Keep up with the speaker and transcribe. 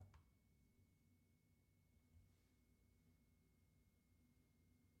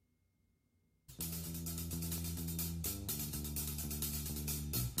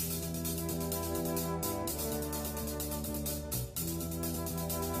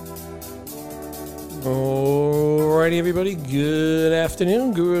righty, everybody. Good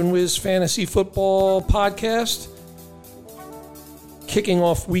afternoon. Guru and Wiz Fantasy Football Podcast. Kicking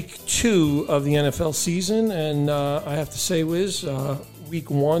off week 2 of the NFL season. And I have to say, Wiz, week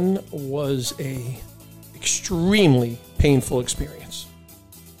 1 was a extremely painful experience.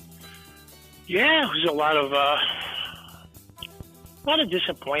 Yeah, it was a lot of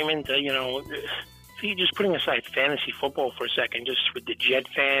disappointment. Just putting aside fantasy football for a second, just with the Jet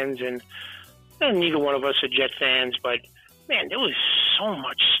fans, and neither one of us are Jet fans, but man, there was so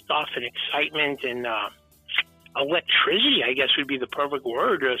much stuff and excitement and electricity, I guess would be the perfect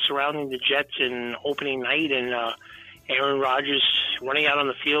word, surrounding the Jets in opening night, and Aaron Rodgers running out on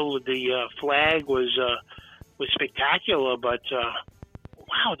the field with the flag was spectacular. But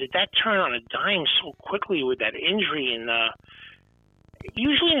wow, did that turn on a dime so quickly with that injury? And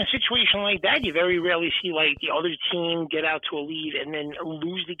usually in a situation like that, you very rarely see like the other team get out to a lead and then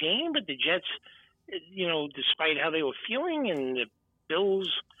lose the game. But the Jets, despite how they were feeling and the Bills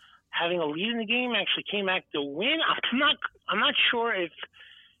having a lead in the game, actually came back to win. I'm not sure if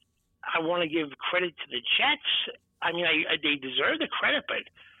I want to give credit to the Jets. I mean, they deserve the credit, but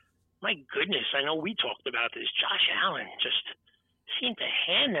my goodness, I know we talked about this. Josh Allen just seemed to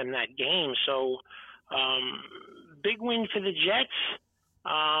hand them that game. So big win for the Jets.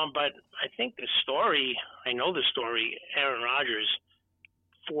 But I think I know the story, Aaron Rodgers,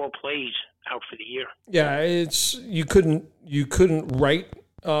 4 plays out for the year. Yeah, you couldn't write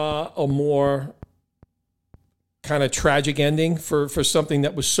a more kind of tragic ending for something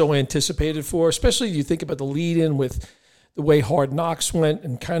that was so anticipated for, especially you think about the lead-in with the way Hard Knocks went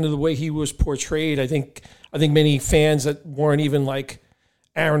and kind of the way he was portrayed. I think many fans that weren't even like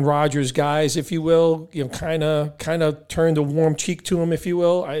Aaron Rodgers guys, if you will, kind of turned a warm cheek to him, if you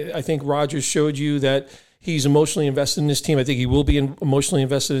will. I think Rodgers showed you that he's emotionally invested in this team. I think he will be emotionally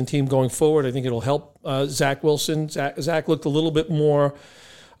invested in the team going forward. I think it'll help Zach Wilson. Zach looked a little bit more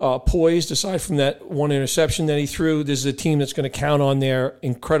poised, aside from that one interception that he threw. This is a team that's going to count on their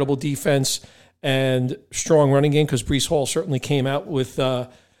incredible defense and strong running game, because Breece Hall certainly came out with a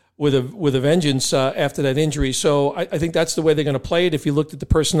vengeance after that injury. So I think that's the way they're going to play it. If you looked at the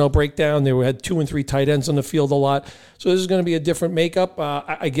personnel breakdown, they had 2 and 3 tight ends on the field a lot. So this is going to be a different makeup.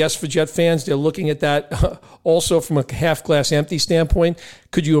 I guess for Jet fans, they're looking at that also from a half-glass empty standpoint.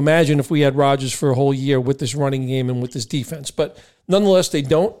 Could you imagine if we had Rodgers for a whole year with this running game and with this defense? But nonetheless, they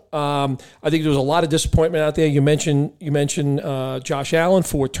don't. I think there was a lot of disappointment out there. You mentioned Josh Allen,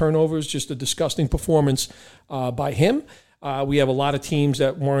 4 turnovers, just a disgusting performance by him. We have a lot of teams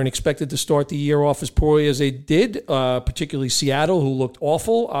that weren't expected to start the year off as poorly as they did, particularly Seattle, who looked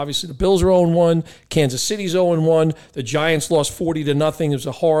awful. Obviously, the Bills are 0-1. Kansas City's 0-1. The Giants lost 40-0. It was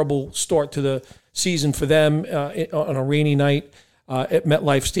a horrible start to the season for them on a rainy night at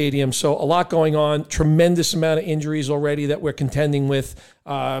MetLife Stadium. So a lot going on. Tremendous amount of injuries already that we're contending with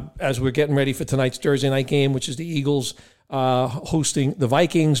as we're getting ready for tonight's Thursday night game, which is the Eagles hosting the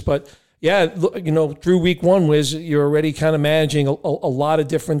Vikings. But yeah, through week 1, Wiz, you're already kind of managing a lot of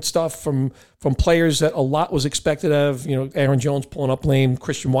different stuff from players that a lot was expected of. Aaron Jones pulling up lame,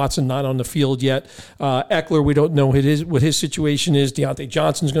 Christian Watson not on the field yet. Eckler, we don't know what his situation is. Deontay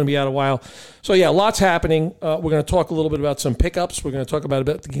Johnson's going to be out a while. So yeah, lots happening. We're going to talk a little bit about some pickups. We're going to talk about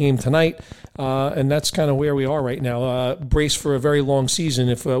the game tonight, and that's kind of where we are right now. Brace for a very long season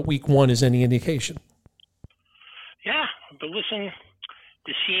if week 1 is any indication. Yeah, but listen,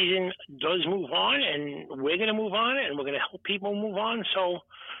 the season does move on, and we're going to move on, and we're going to help people move on. So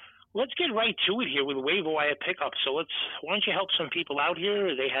let's get right to it here with waiver wire pickup. So why don't you help some people out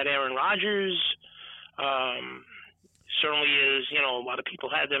here? They had Aaron Rodgers. Certainly is, a lot of people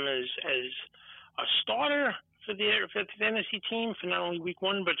had them as a starter for the fantasy team for not only week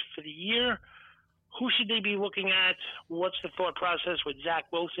 1, but for the year. Who should they be looking at? What's the thought process with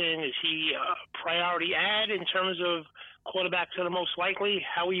Zach Wilson? Is he a priority add in terms of quarterbacks that are most likely?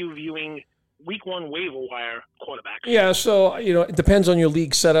 How are you viewing week 1 waiver wire quarterbacks? Yeah, so, it depends on your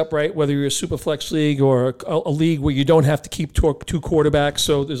league setup, right? Whether you're a super flex league or a league where you don't have to keep 2 quarterbacks.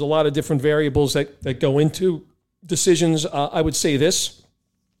 So there's a lot of different variables that go into decisions. I would say this.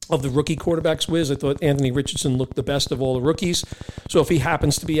 Of the rookie quarterbacks, Wiz, I thought Anthony Richardson looked the best of all the rookies. So if he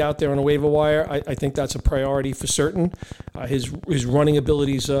happens to be out there on a waiver wire, I think that's a priority for certain. His running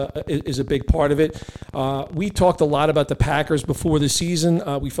abilities is a big part of it. We talked a lot about the Packers before the season.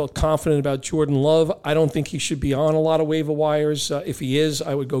 We felt confident about Jordan Love. I don't think he should be on a lot of waiver wires. If he is,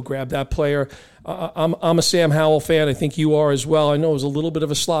 I would go grab that player. I'm a Sam Howell fan. I think you are as well. I know it was a little bit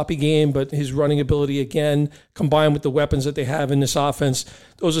of a sloppy game, but his running ability, again, combined with the weapons that they have in this offense,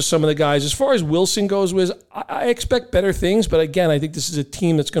 those are some of the guys. As far as Wilson goes, Wiz, I expect better things, but again, I think this is a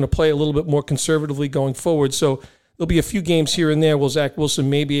team that's going to play a little bit more conservatively going forward. So there'll be a few games here and there where Zach Wilson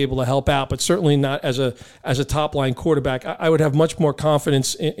may be able to help out, but certainly not as a top line quarterback. I would have much more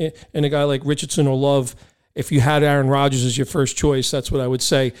confidence in a guy like Richardson or Love. If you had Aaron Rodgers as your first choice, that's what I would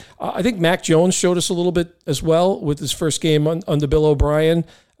say. I think Mac Jones showed us a little bit as well with his first game under Bill O'Brien.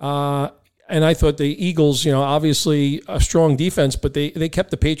 And I thought the Eagles, obviously a strong defense, but they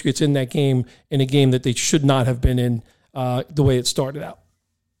kept the Patriots in that game, in a game that they should not have been in the way it started out.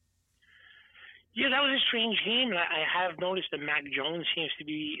 Yeah, that was a strange game, and I have noticed that Mac Jones seems to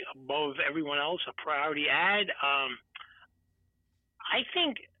be above everyone else, a priority ad. I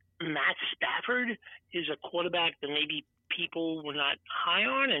think Matt Stafford is a quarterback that maybe people were not high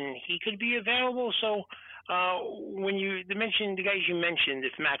on, and he could be available. So when the guys you mentioned,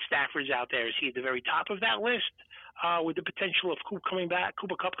 if Matt Stafford's out there, is he at the very top of that list with the potential of Cooper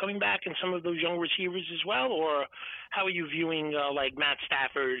Kupp coming back, and some of those young receivers as well? Or how are you viewing like Matt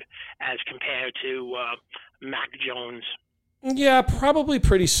Stafford as compared to Mac Jones? Yeah, probably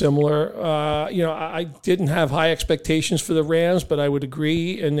pretty similar. I didn't have high expectations for the Rams, but I would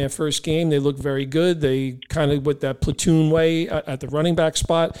agree in their first game, they looked very good. They kind of with that platoon way at the running back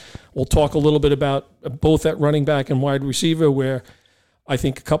spot. We'll talk a little bit about both at running back and wide receiver, where I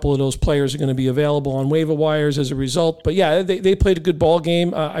think a couple of those players are going to be available on waiver wires as a result. But yeah, they played a good ball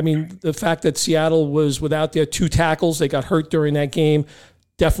game. The fact that Seattle was without their 2 tackles, they got hurt during that game,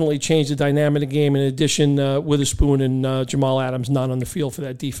 definitely changed the dynamic of the game. In addition, Witherspoon and Jamal Adams not on the field for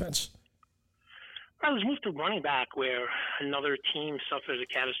that defense. Well, let's move to running back, where another team suffered a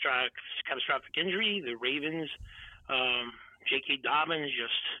catastrophic injury. The Ravens, J.K. Dobbins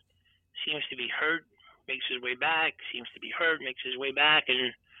just seems to be hurt, makes his way back, seems to be hurt, makes his way back,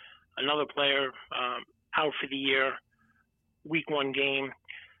 and another player out for the year, week 1 game.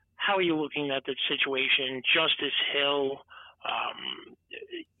 How are you looking at the situation? Justice Hill, are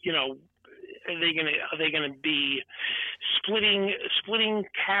they gonna be splitting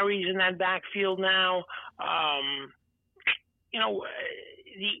carries in that backfield now?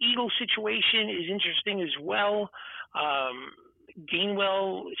 The Eagles situation is interesting as well.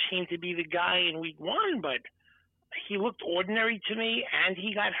 Gainwell seemed to be the guy in week 1, but he looked ordinary to me, and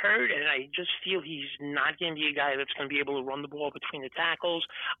he got hurt, and I just feel he's not going to be a guy that's going to be able to run the ball between the tackles.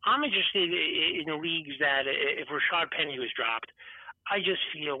 I'm interested in leagues that if Rashad Penny was dropped, I just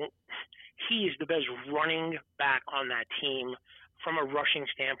feel he is the best running back on that team from a rushing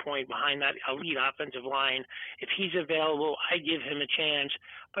standpoint behind that elite offensive line. If he's available, I give him a chance.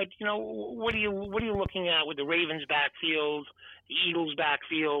 But, what are you looking at with the Ravens backfield, the Eagles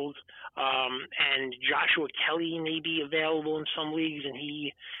backfield, and Joshua Kelly may be available in some leagues, and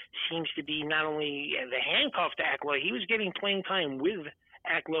he seems to be not only the handcuff to Eckler, he was getting playing time with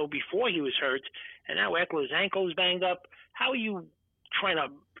Eckler before he was hurt, and now Eckler's ankle is banged up. How are you trying to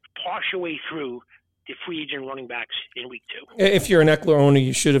parse your way through the free agent running backs in week 2? If you're an Eckler owner,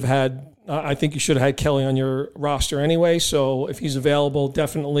 you should have had. I think you should have had Kelly on your roster anyway. So if he's available,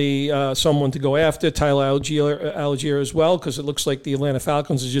 definitely someone to go after. Tyler Algier as well, because it looks like the Atlanta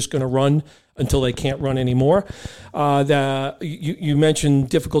Falcons is just going to run until they can't run anymore. You mentioned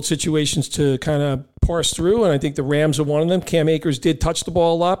difficult situations to kind of parse through, and I think the Rams are one of them. Cam Akers did touch the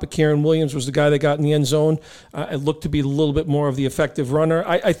ball a lot, but Kieran Williams was the guy that got in the end zone. It looked to be a little bit more of the effective runner.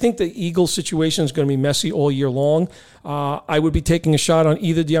 I think the Eagles situation is going to be messy all year long. I would be taking a shot on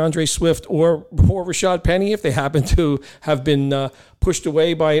either DeAndre Swift or Rashad Penny if they happen to have been pushed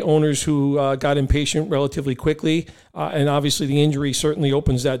away by owners who got impatient relatively quickly. And obviously the injury certainly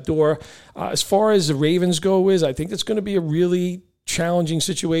opens that door. As far as the Ravens go, I think it's going to be a really challenging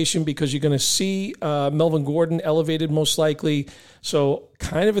situation because you're going to see Melvin Gordon elevated most likely. So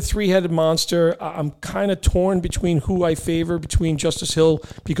kind of a 3-headed monster. I'm kind of torn between who I favor, between Justice Hill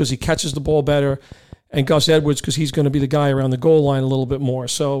because he catches the ball better, and Gus Edwards because he's going to be the guy around the goal line a little bit more.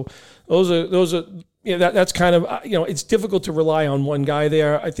 So those are that's kind of, it's difficult to rely on one guy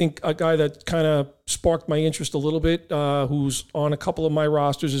there. I think a guy that kind of sparked my interest a little bit, who's on a couple of my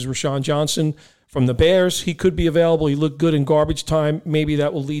rosters, is Rashawn Johnson from the Bears. He could be available. He looked good in garbage time. Maybe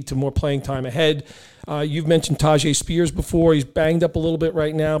that will lead to more playing time ahead. You've mentioned Tajay Spears before. He's banged up a little bit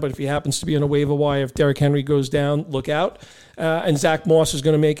right now, but if he happens to be on a waiver wire, if Derrick Henry goes down, look out. And Zach Moss is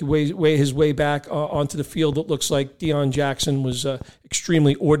going to make his way back onto the field. It looks like Deion Jackson was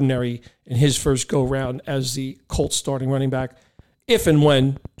extremely ordinary in his first go-round as the Colts starting running back, if and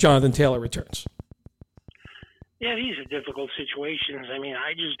when Jonathan Taylor returns. Yeah, these are difficult situations. I mean,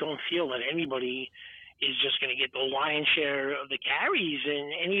 I just don't feel that anybody is just going to get the lion's share of the carries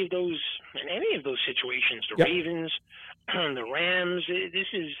in any of those situations. The Ravens, the Rams. This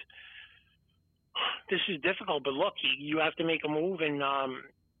is difficult. But look, you have to make a move, and I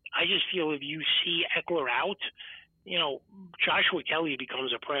just feel if you see Eckler out, Joshua Kelly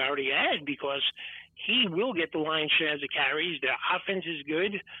becomes a priority ahead because he will get the lion's share of the carries. Their offense is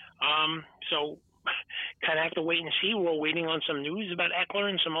good. So kind of have to wait and see. We're waiting on some news about Eckler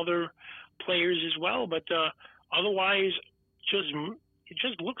and some other players as well. But otherwise, it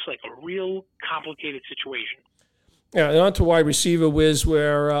just looks like a real complicated situation. Yeah, and on to wide receiver, Wiz,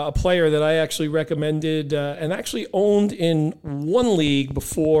 where a player that I actually recommended and actually owned in one league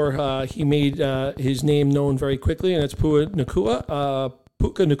before he made his name known very quickly, and that's Puka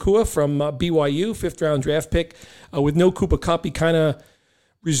Nacua from BYU, fifth-round draft pick. With no Cooper Kupp, he kind of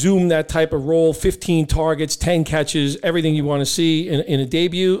resumed that type of role, 15 targets, 10 catches, everything you want to see in a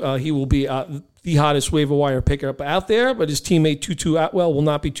debut. He will be the hottest waiver wire pickup out there, but his teammate Tutu Atwell will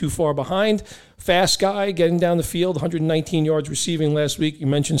not be too far behind. Fast guy, getting down the field, 119 yards receiving last week. You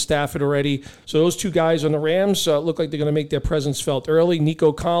mentioned Stafford already. So those two guys on the Rams look like they're going to make their presence felt early.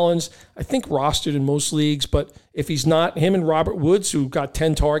 Nico Collins, I think rostered in most leagues, but if he's not, him and Robert Woods, who got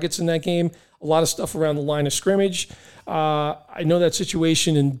 10 targets in that game, a lot of stuff around the line of scrimmage. I know that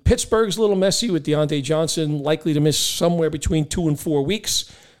situation in Pittsburgh's a little messy with Deontay Johnson, likely to miss somewhere between 2 and 4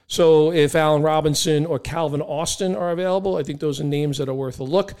 weeks. So if Allen Robinson or Calvin Austin are available, I think those are names that are worth a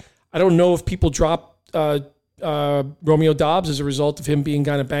look. I don't know if people drop Romeo Doubs as a result of him being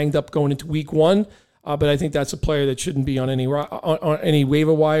kind of banged up going into week 1, but I think that's a player that shouldn't be on any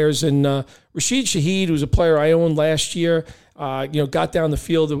waiver wires. And Rashid Shaheed, who's a player I owned last year, got down the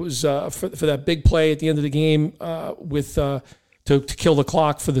field. It was for that big play at the end of the game to kill the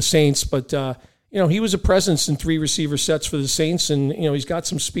clock for the Saints, but he was a presence in 3 receiver sets for the Saints, and he's got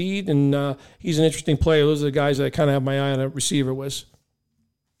some speed, and he's an interesting player. Those are the guys that I kind of have my eye on a receiver with.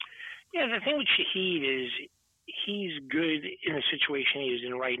 Yeah, the thing with Shaheed is he's good in the situation he's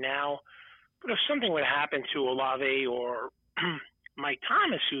in right now, but if something would happen to Olave or Mike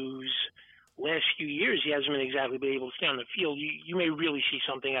Thomas, whose last few years he hasn't been exactly been able to stay on the field, you may really see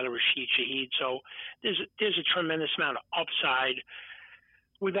something out of Rashid Shaheed. So there's a tremendous amount of upside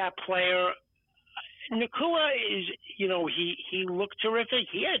with that player. Nacua is, he looked terrific.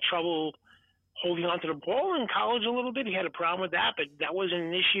 He had trouble holding onto the ball in college a little bit. He had a problem with that, but that wasn't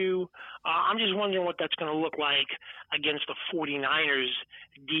an issue. I'm just wondering what that's going to look like against the 49ers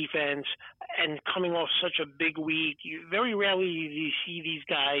defense and coming off such a big week. Very rarely do you see these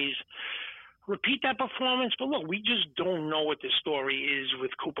guys repeat that performance, but look, we just don't know what the story is with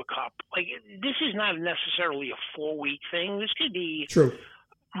Cooper Kupp. Like, this is not necessarily a 4-week thing. This could be true.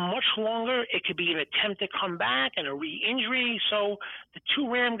 Much longer. It could be an attempt to come back and a re-injury. So the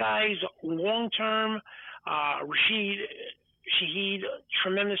 2 Ram guys, long-term, Rashid Shaheed,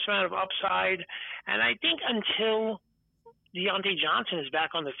 tremendous amount of upside. And I think until Deontay Johnson is back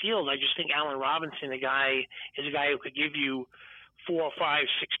on the field, I just think Allen Robinson, is a guy who could give you 4, 5,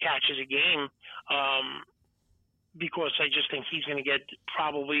 6 catches a game, because I just think he's going to get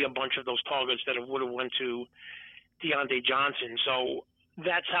probably a bunch of those targets that would have went to Deontay Johnson. So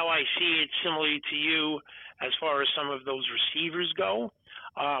that's how I see it, similarly to you, as far as some of those receivers go.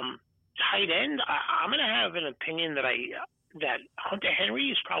 Tight end, I'm going to have an opinion that Hunter Henry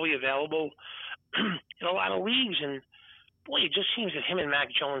is probably available in a lot of leagues, and boy, it just seems that him and Mac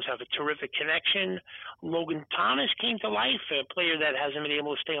Jones have a terrific connection. Logan Thomas came to life, a player that hasn't been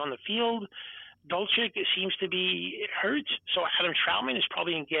able to stay on the field. Dolchik seems to be hurt, so Adam Troutman is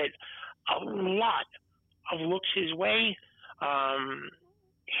probably going to get a lot of looks his way.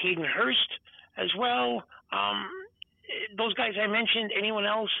 Hayden Hurst as well. Those guys I mentioned. Anyone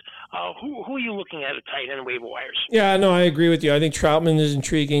else? Who are you looking at tight end waiver wires? Yeah, no, I agree with you. I think Troutman is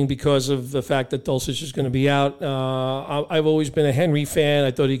intriguing because of the fact that Dulcich is going to be out. I've always been a Henry fan.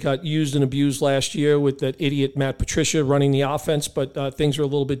 I thought he got used and abused last year with that idiot Matt Patricia running the offense, but things are a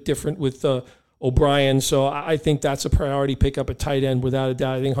little bit different with O'Brien. So I think that's a priority pickup at tight end without a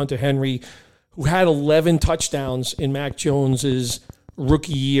doubt. I think Hunter Henry, who had 11 touchdowns in Mac Jones's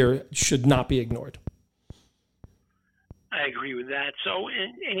rookie year, should not be ignored. I agree with that. So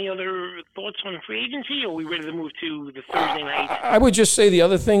any other thoughts on free agency, or are we ready to move to the Thursday night? I would just say the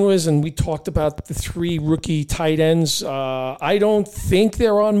other thing was, and we talked about the 3 rookie tight ends. I don't think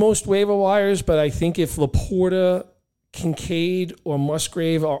they're on most waiver wires, but I think if Laporta, Kincaid, or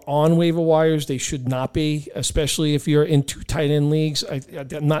Musgrave are on waiver wires, they should not be, especially if you're in 2 tight end leagues.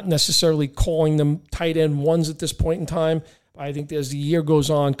 I'm not necessarily calling them tight end ones at this point in time. I think as the year goes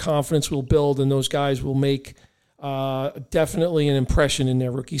on, confidence will build, and those guys will make definitely an impression in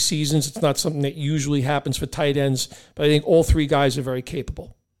their rookie seasons. It's not something that usually happens for tight ends, but I think all 3 guys are very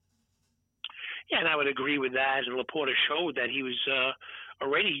capable. Yeah, and I would agree with that. And Laporta showed that he was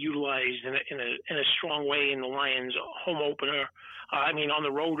already utilized in a strong way in the Lions' home opener. On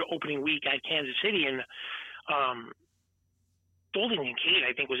the road opening week at Kansas City, and Dalton Kincaid,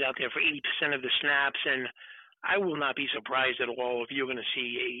 I think, was out there for 80% of the snaps, and I will not be surprised at all if you're going to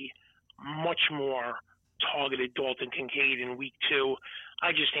see a much more targeted Dalton Kincaid in week 2.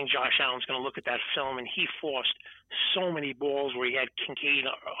 I just think Josh Allen's going to look at that film, and he forced so many balls where he had Kincaid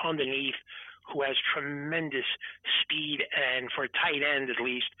underneath, who has tremendous speed, and for a tight end at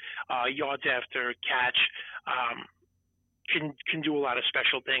least, yards after catch, can do a lot of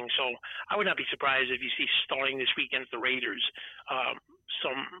special things. So I would not be surprised if you see starting this week against the Raiders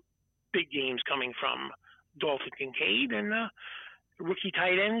some big games coming from Dalton Kincaid, and rookie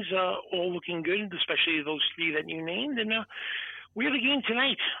tight ends all looking good, especially those 3 that you named. And we have a game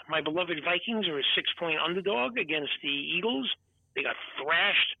tonight. My beloved Vikings are a 6-point underdog against the Eagles. They got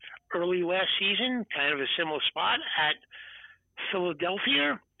thrashed early last season, kind of a similar spot at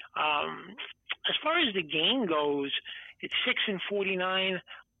Philadelphia. As far as the game goes, it's 6-49.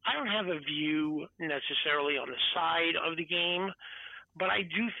 I don't have a view necessarily on the side of the game, but I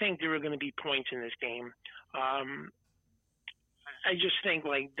do think there are going to be points in this game. I just think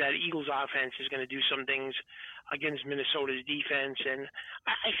like that Eagles offense is going to do some things against Minnesota's defense. And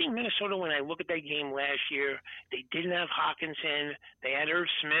I think Minnesota, when I look at that game last year, they didn't have Hawkinson. They had Irv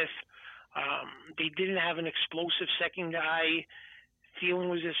Smith. They didn't have an explosive second guy. Thielen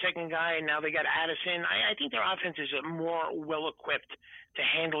was the second guy, and now they got Addison. I think their offense is more well-equipped to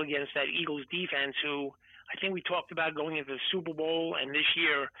handle against that Eagles defense, who I think we talked about going into the Super Bowl, and this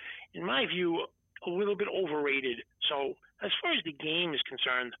year, in my view, a little bit overrated. So as far as the game is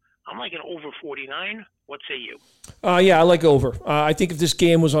concerned, I'm like an over 49. What say you? Yeah, I like over. I think if this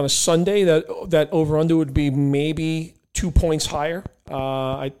game was on a Sunday, that over-under would be maybe 2 points higher.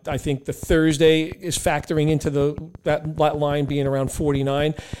 I think the Thursday is factoring into that line being around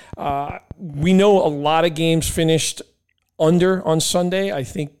 49. We know a lot of games finished under on Sunday. I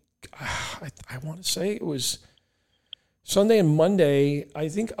think I want to say it was Sunday and Monday. I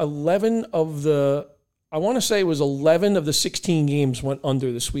think 11 of the 16 games went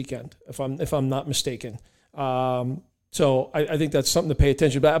under this weekend, if I'm not mistaken. So I think that's something to pay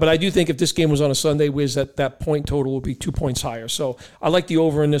attention to. But I do think if this game was on a Sunday, Wiz, that point total would be 2 points higher. So I like the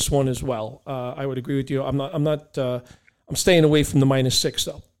over in this one as well. I would agree with you. I'm staying away from the -6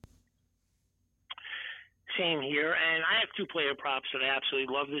 though. Same here, and I have 2 player props that I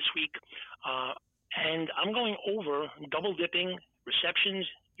absolutely love this week, and I'm going over, double dipping, receptions,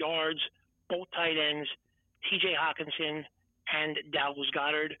 yards, both tight ends, T.J. Hawkinson and Dallas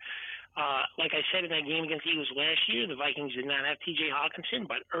Goedert. Like I said in that game against the Eagles last year, the Vikings did not have T.J. Hawkinson,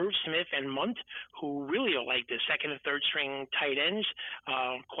 but Irv Smith and Munt, who really are like the second or third string tight ends,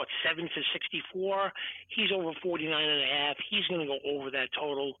 caught 7 for 64. He's over 49.5. He's going to go over that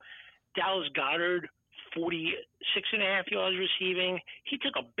total. Dallas Goedert, 46.5 yards receiving. He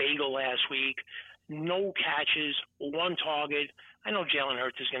took a bagel last week. No catches, 1 target. I know Jalen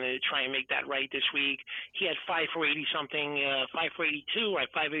Hurts is going to try and make that right this week. He had 5 for 80-something, 5 for 82, or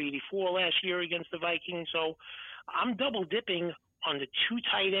 5 for 84 last year against the Vikings. So I'm double dipping on the 2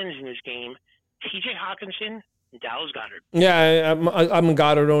 tight ends in this game, T.J. Hawkinson and Dallas Goedert. Yeah, I'm a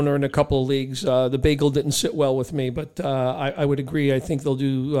Goddard owner in a couple of leagues. The bagel didn't sit well with me, but I would agree. I think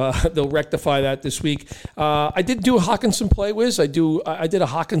they'll rectify that this week. I did do a Hawkinson play, Wiz. I did a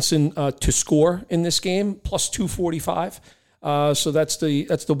Hawkinson to score in this game, plus 245. So that's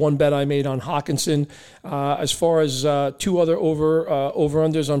the one bet I made on Hawkinson. As far as 2 other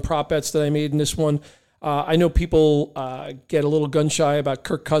over-unders on prop bets that I made in this one, I know people get a little gun shy about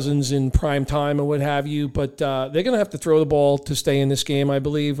Kirk Cousins in prime time and what have you, but they're going to have to throw the ball to stay in this game, I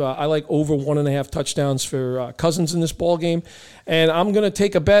believe. I like over 1.5 touchdowns for Cousins in this ball game. And I'm going to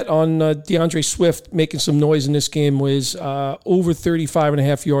take a bet on DeAndre Swift making some noise in this game with over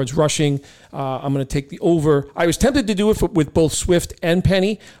 35.5 yards rushing. I'm going to take the over. I was tempted to do it with both Swift and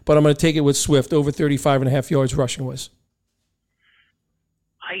Penny, but I'm going to take it with Swift, over 35.5 yards rushing was.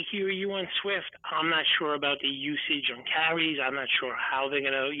 I hear you on Swift. I'm not sure about the usage on carries. I'm not sure how they're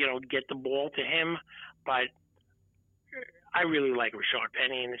going to, get the ball to him. But I really like Rashard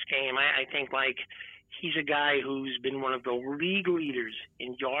Penny in this game. I think, he's a guy who's been one of the league leaders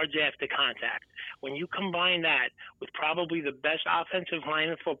in yards after contact. When you combine that with probably the best offensive line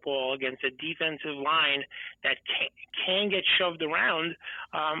in football against a defensive line that can get shoved around,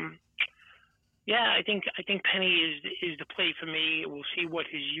 yeah, I think Penny is the play for me. We'll see what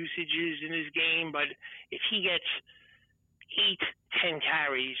his usage is in his game, but if he gets 8-10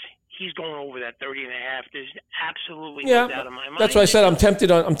 carries, he's going over that 30.5. There's absolutely Yeah, no doubt in my mind. that's why I said I'm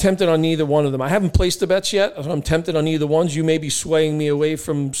tempted on neither one of them. I haven't placed the bets yet. I'm tempted on either ones. You may be swaying me away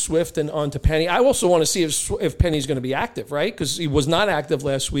from Swift and onto Penny. I also want to see if Penny's going to be active, right? Because he was not active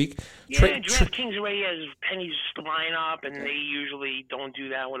last week. Yeah, DraftKings already has Penny's lineup, and they usually don't do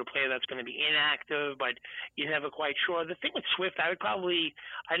that with a player that's going to be inactive, but you're never quite sure. The thing with Swift, I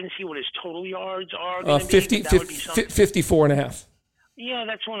didn't see what his total yards are going to be. 54.5. Yeah,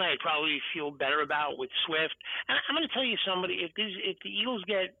 that's one I'd probably feel better about with Swift. And I'm going to tell you somebody, if the Eagles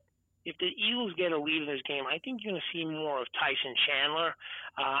get a lead in this game, I think you're going to see more of Tyson Chandler.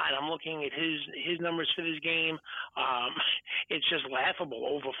 And I'm looking at his numbers for this game. It's just laughable.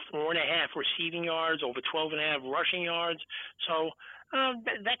 Over 4.5 receiving yards, over 12.5 rushing yards. So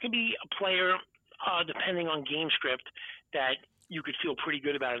that could be a player, depending on game script, that you could feel pretty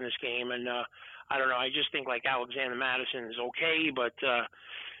good about in this game. And I don't know. I just think like Alexander Madison is okay, but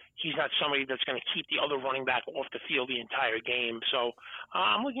he's not somebody that's going to keep the other running back off the field the entire game. So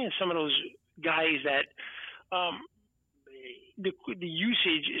I'm looking at some of those guys that the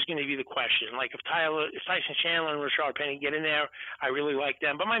usage is going to be the question. Like if Tyson Chandler and Rashard Penny get in there, I really like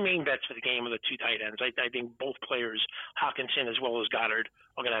them. But my main bets for the game are the two tight ends. I think both players, Hawkinson as well as Goddard,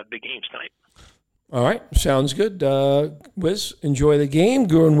 are going to have big games tonight. All right, sounds good. Wiz, enjoy the game.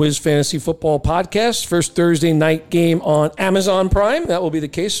 Guru and Wiz Fantasy Football Podcast. First Thursday night game on Amazon Prime. That will be the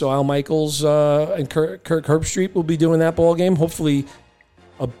case. So Al Michaels and Kirk Herbstreit will be doing that ball game. Hopefully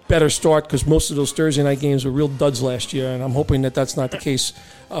a better start because most of those Thursday night games were real duds last year, and I'm hoping that that's not the case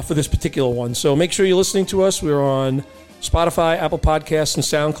for this particular one. So make sure you're listening to us. We're on Spotify, Apple Podcasts, and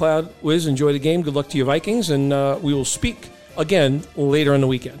SoundCloud. Wiz, enjoy the game. Good luck to your Vikings, and we will speak again later in the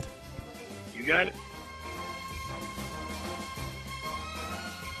weekend. You got it.